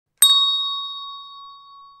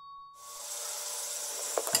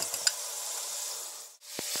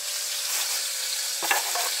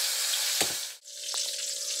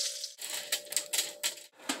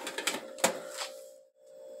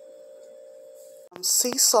I'm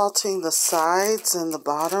sea salting the sides and the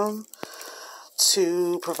bottom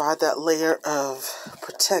to provide that layer of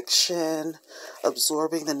protection,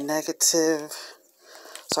 absorbing the negative.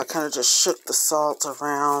 So I kind of just shook the salt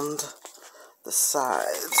around the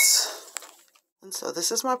sides. And so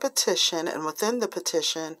this is my petition, and within the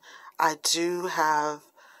petition, I do have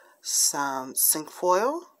some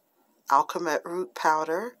cinquefoil, alkamet root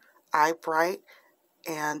powder, eyebright,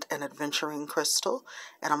 and an adventuring crystal.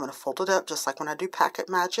 And I'm going to fold it up just like when I do packet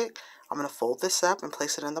magic. I'm going to fold this up and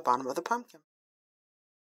place it in the bottom of the pumpkin.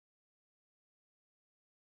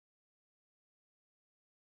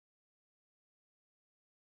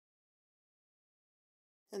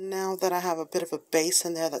 And now that I have a bit of a base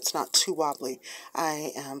in there that's not too wobbly,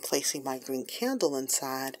 I am placing my green candle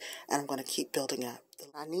inside, and I'm going to keep building up.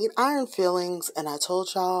 I need iron fillings, and I told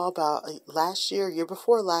y'all about last year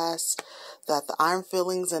before last, that the iron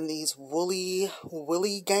fillings in these woolly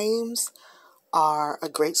games are a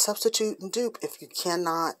great substitute and dupe if you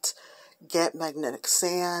cannot get magnetic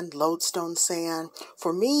sand, lodestone sand.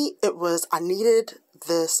 For me, I needed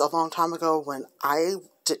this a long time ago when I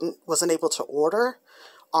wasn't able to order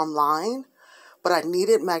online, but I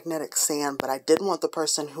needed magnetic sand, but I didn't want the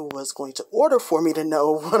person who was going to order for me to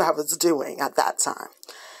know what I was doing at that time.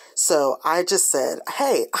 So I just said,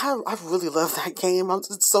 hey, I really love that game.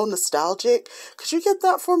 It's so nostalgic. Could you get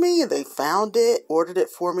that for me? And they found it, ordered it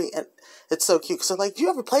for me, and it's so cute. So like, do you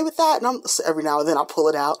ever play with that? And every now and then I pull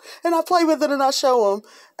it out and I play with it and I show them,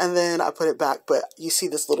 and then I put it back. But you see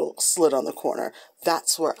this little slit on the corner.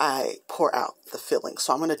 That's where I pour out the filling.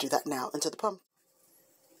 So I'm going to do that now into the pumpkin.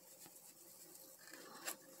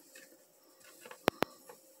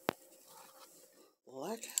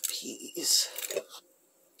 Black peas.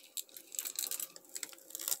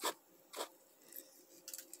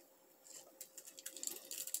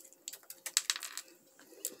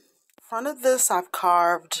 In front of this, I've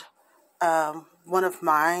carved one of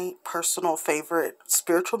my personal favorite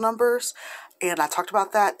spiritual numbers, and I talked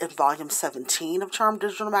about that in volume 17 of Charm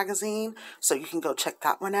Digital Magazine, so you can go check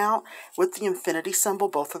that one out. With the infinity symbol,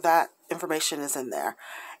 both of that information is in there.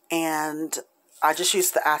 And I just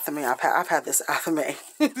used the Athame. I've had this Athame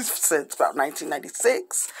since about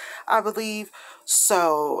 1996, I believe.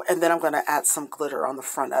 So, and then I'm going to add some glitter on the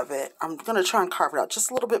front of it. I'm going to try and carve it out just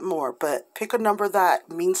a little bit more, but pick a number that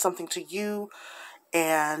means something to you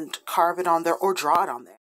and carve it on there or draw it on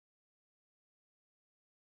there.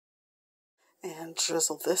 And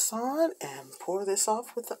drizzle this on and pour this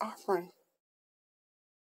off with the offering.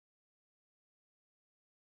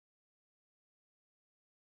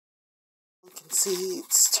 Pumpkin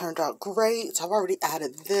seeds turned out great. I've already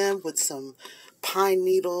added them with some pine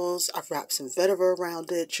needles. I've wrapped some vetiver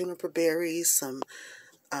around it, juniper berries, some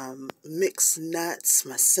mixed nuts,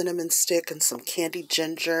 my cinnamon stick, and some candied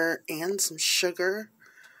ginger, and some sugar,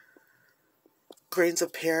 grains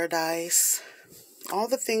of paradise. All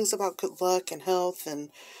the things about good luck and health and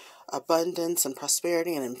abundance and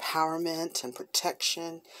prosperity and empowerment and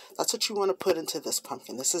protection. That's what you want to put into this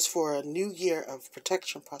pumpkin. This is for a new year of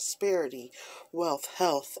protection, prosperity, wealth,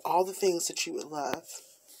 health, all the things that you would love.